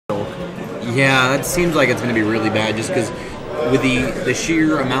Yeah, that seems like it's going to be really bad just because with the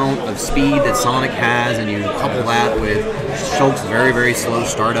sheer amount of speed that Sonic has, and you couple that with Shulk's very, very slow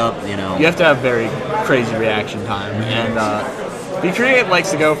startup, you know. You have to have very crazy reaction time. And V-Create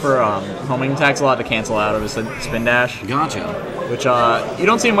likes to go for homing attacks a lot to cancel out of his spin dash. Gotcha. Which you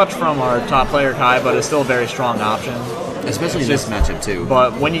don't see much from our top player, Kai, but it's still a very strong option. Especially in this matchup, too.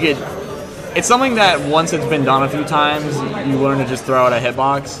 But when you get... It's something that once it's been done a few times, you learn to just throw out a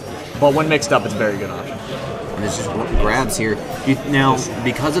hitbox. But when mixed up, it's a very good option. And it's just grabs here. Now,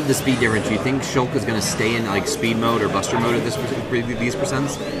 because of the speed difference, do you think Shulk is going to stay in like speed mode or buster mode at these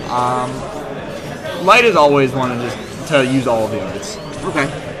percents? Light is always wanted to use all of the arts. Okay.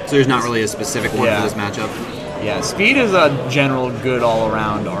 So there's not really a specific one for this matchup? Yeah, speed is a general good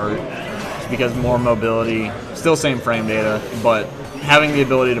all-around art because more mobility, still same frame data, but having the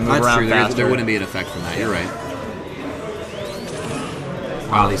ability to move around faster. There wouldn't be an effect from that. You're right.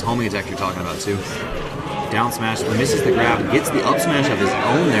 Wow, these homing attacks you're talking about too. Down smash, misses the grab, gets the up smash of his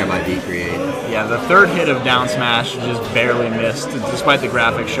own there by V-Create. Yeah, the third hit of down smash just barely missed, despite the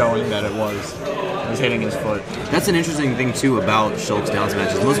graphics showing that it was hitting his foot. That's an interesting thing too about Shulk's down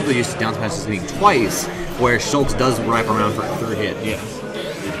smashes. Most people used to down smashes hitting twice, where Shulk's does wrap around for a third hit. Yeah,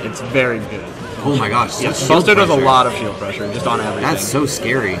 it's very good. Oh my gosh, yes, Buster does a lot of shield pressure, just on everything. That's so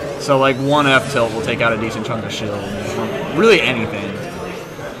scary. So like one F tilt will take out a decent chunk of shield. Really anything.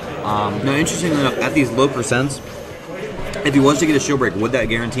 Now, interestingly enough, at these low percents, if he was to get a shield break, would that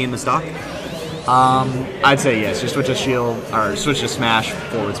guarantee him the stock? I'd say yes. Just switch to shield or switch to smash,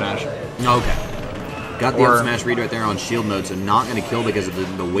 forward smash. Okay. Got the up smash read right there on shield mode, so not going to kill because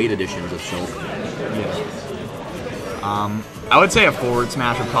of the weight additions of Shulk. Yeah. I would say a forward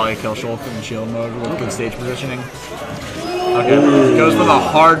smash would probably kill Shulk in shield mode with good stage positioning. Okay, goes with a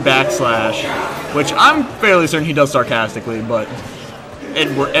hard backslash, which I'm fairly certain he does sarcastically, but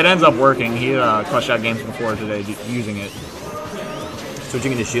it ends up working. He clutched out games before today using it.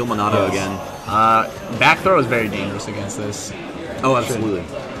 Switching into shield Monado again. Back throw is very dangerous against this. Oh, absolutely.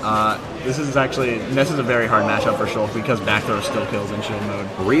 This is a very hard matchup for Shulk because back throw still kills in shield mode.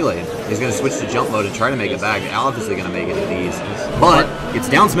 Really? He's going to switch to jump mode and try to make it back. Obviously going to make it at these. But it's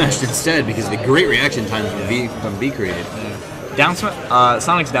down smashed instead because of the great reaction times from V-Create. Yeah.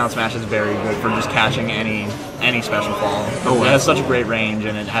 Sonic's down smash is very good for just catching any special fall. It has such a great range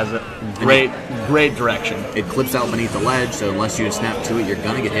and it has a great direction. It clips out beneath the ledge, so unless you snap to it, you're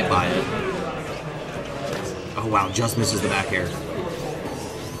going to get hit by it. Oh wow, just misses the back air.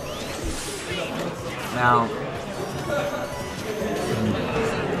 Now,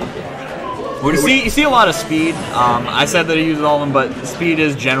 you see a lot of speed. I said that he uses all of them, but speed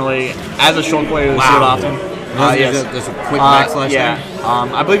is generally, as a Shulk player, you see it often. Yes. There's a quick backslash there?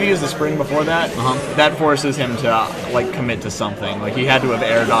 I believe he used the spring before that. That forces him to commit to something. Like he had to have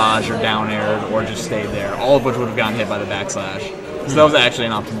air dodged or down aired or just stayed there, all of which would have gotten hit by the backslash. So that was actually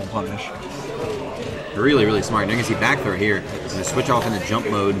an optimal punish. Really, really smart. You're going to see back throw here. He's going to switch off into jump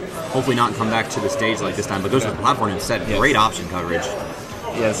mode. Hopefully not come back to the stage like this time, but goes to the platform instead. Yes. Great option coverage.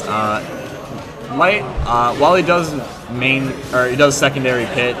 Yes. Light, while he does secondary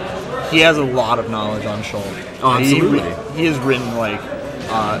pit, he has a lot of knowledge on Shulk. Oh, absolutely. He has written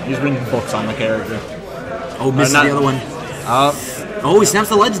he's written books on the character. Oh, misses the other one. He snaps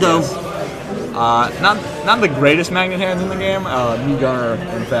the ledge though. Yes. Not the greatest magnet hands in the game. Me Gunner,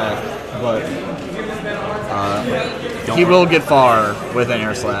 in fact, but he will get far with an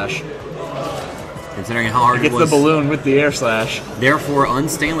air slash. Considering how hard he gets the balloon with the air slash. Therefore,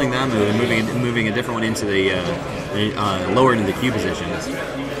 unstaling that move and moving a different one into the lower into the Q positions.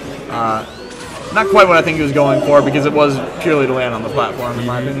 Not quite what I think he was going for because it was purely to land on the platform, in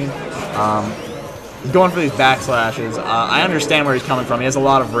my opinion. He's going for these backslashes. I understand where he's coming from. He has a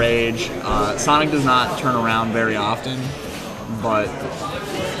lot of rage. Sonic does not turn around very often, but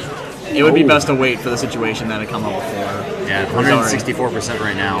it would be best to wait for the situation that had come up before. Yeah, 164%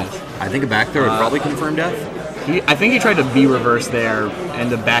 right now. I think a back throw would probably confirm death. I think he tried to B reverse there and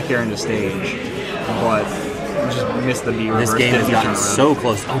to back air into stage, but just missed the B reverse. This game has gotten so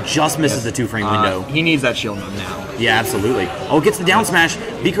close. Oh, just misses the 2-frame window. He needs that shield move now. Yeah, absolutely. Oh, gets the down smash.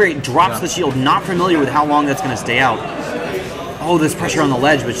 V-Create drops the shield. Not familiar with how long that's going to stay out. Oh, there's pressure on the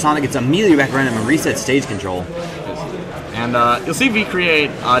ledge, but Sonic gets immediately back around him and resets stage control. And you'll see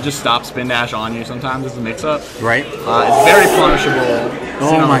V-Create just stop spin dash on you sometimes as a mix-up. Right. It's very punishable.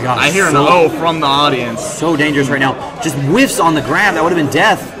 Oh my gosh. I hear an O from the audience. So dangerous right now. Just whiffs on the grab. That would have been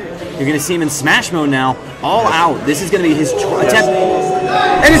death. You're going to see him in smash mode now. All out. This is going to be his attempt.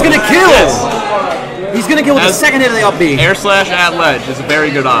 And he's going to kill! Yes. He's going to kill with the second hit of the up B. Air slash at ledge is a very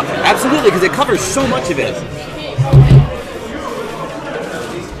good option. Absolutely, because it covers so much of it.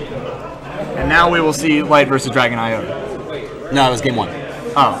 now we will see Light versus Dragon Iota. No, it was game 1.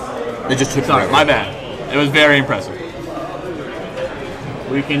 Oh. They just took Sorry, forever. my bad. It was very impressive.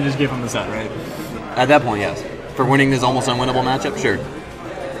 We can just give him the set, right? At that point, yes. For winning this almost unwinnable matchup, sure.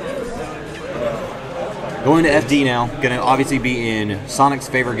 Going to FD now, going to obviously be in Sonic's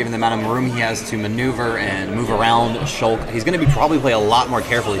favor given the amount of room he has to maneuver and move around Shulk. He's going to be probably play a lot more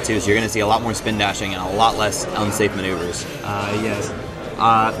carefully too, so you're going to see a lot more spin dashing and a lot less unsafe maneuvers. Yes.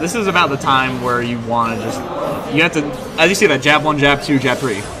 This is about the time where you want to just, you have to, as you see that, jab 1, jab 2, jab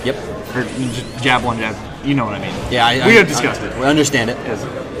 3. Yep. Or just jab 1, jab, you know what I mean. Yeah, we have discussed it. We understand it. Yes.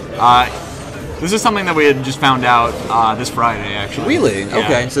 This is something that we had just found out this Friday, actually. Really? Yeah.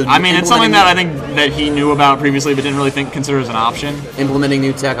 Okay. So I mean, it's something that I think that he knew about previously, but didn't really consider as an option. Implementing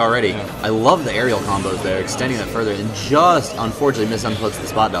new tech already. Yeah. I love the aerial combos there, extending that further, and just unfortunately misinputs the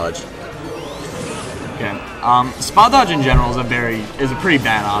spot dodge. Okay. Spot dodge in general is a pretty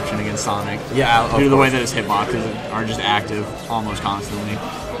bad option against Sonic. Yeah, due to the way that his hitboxes are just active almost constantly,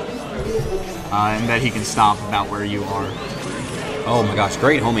 and that he can stop about where you are. Oh my gosh,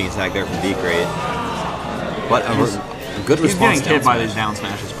 great homing attack there from V-Crate. But a good response. He's getting hit by smash. these down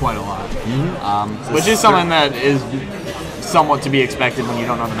smashes quite a lot, which is something that is somewhat to be expected when you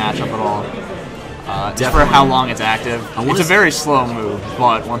don't know the matchup at all. Just for how long it's active. It's a very slow move,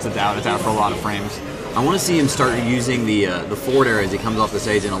 but once it's out for a lot of frames. I want to see him start using the forward air as he comes off the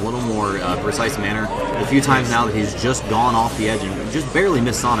stage in a little more precise manner. A few times now that he's just gone off the edge and just barely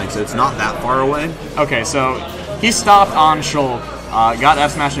missed Sonic, so it's not that far away. Okay, so he stopped on Shulk, got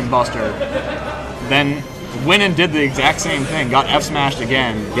F-smashed in Buster, then went and did the exact same thing, got F-smashed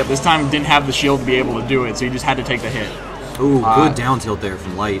again. Yep. This time didn't have the shield to be able to do it, so he just had to take the hit. Ooh, good down tilt there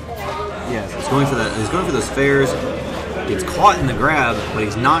from Light. Yes. He's going for that. He's going for those fares. Gets caught in the grab, but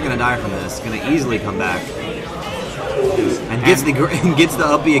he's not going to die from this. He's going to easily come back. And gets the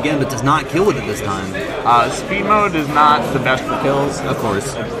up B again, but does not kill with it this time. Speed mode is not the best for kills. Of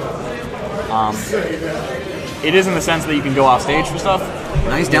course. It is in the sense that you can go off stage for stuff.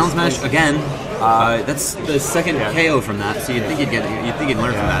 Nice down smash again. That's the second KO from that, so you'd think you'd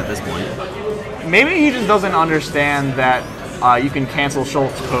learn from that at this point. Maybe he just doesn't understand that you can cancel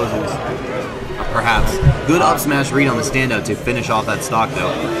Shulk's poses. Perhaps. Good up smash read on the standout to finish off that stock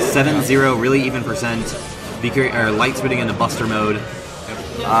though. 7-0, really even percent. Light switching into Buster mode.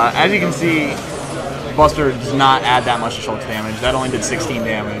 As you can see, Buster does not add that much to Shulk's damage. That only did 16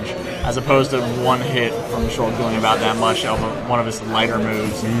 damage, as opposed to one hit from Shulk doing about that much of one of his lighter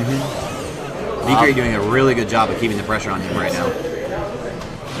moves. V-Crate doing a really good job of keeping the pressure on him right now.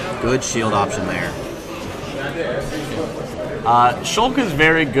 Good shield option there. Shulk is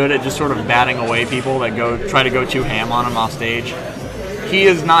very good at just sort of batting away people that try to go too ham on him off stage. He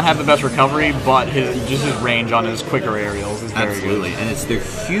does not have the best recovery, but his range on his quicker aerials is very Absolutely. good. And they're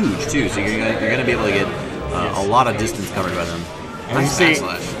huge too, so you're gonna be able to get a lot of distance covered by them. Nice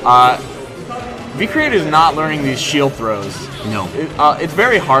backslash. V-Crate is not learning these shield throws. No. It's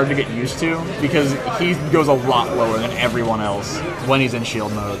very hard to get used to because he goes a lot lower than everyone else when he's in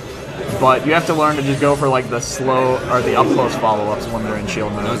shield mode. But you have to learn to just go for like the slow or the up close follow-ups when they're in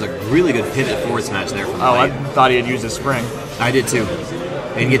shield mode. That was a really good pivot forward smash there from Light. I thought he had used his spring. I did too.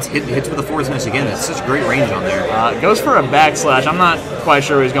 And he hits with a forward smash again. That's such great range on there. Goes for a backslash. I'm not quite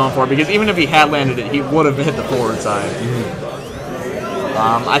sure what he's going for because even if he had landed it, he would have hit the forward side.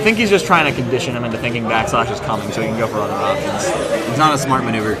 I think he's just trying to condition him into thinking backslash is coming so he can go for other options. It's not a smart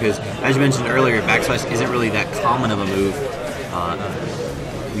maneuver because, as you mentioned earlier, backslash isn't really that common of a move.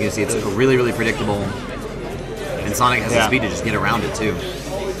 You can see it's really, really predictable. And Sonic has the speed to just get around it too.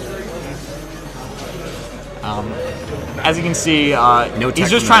 As you can see, he's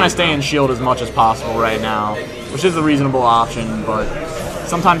just trying to stay in shield as much as possible right now, which is a reasonable option, but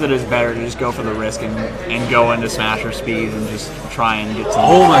sometimes it is better to just go for the risk and go into smasher speed and just try and get some...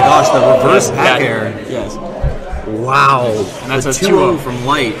 Oh my gosh, the reverse back air. Yes. Wow. And that's a 2-0 from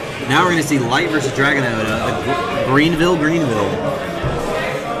Light. Now we're going to see Light versus Dragon Iota, Greenville.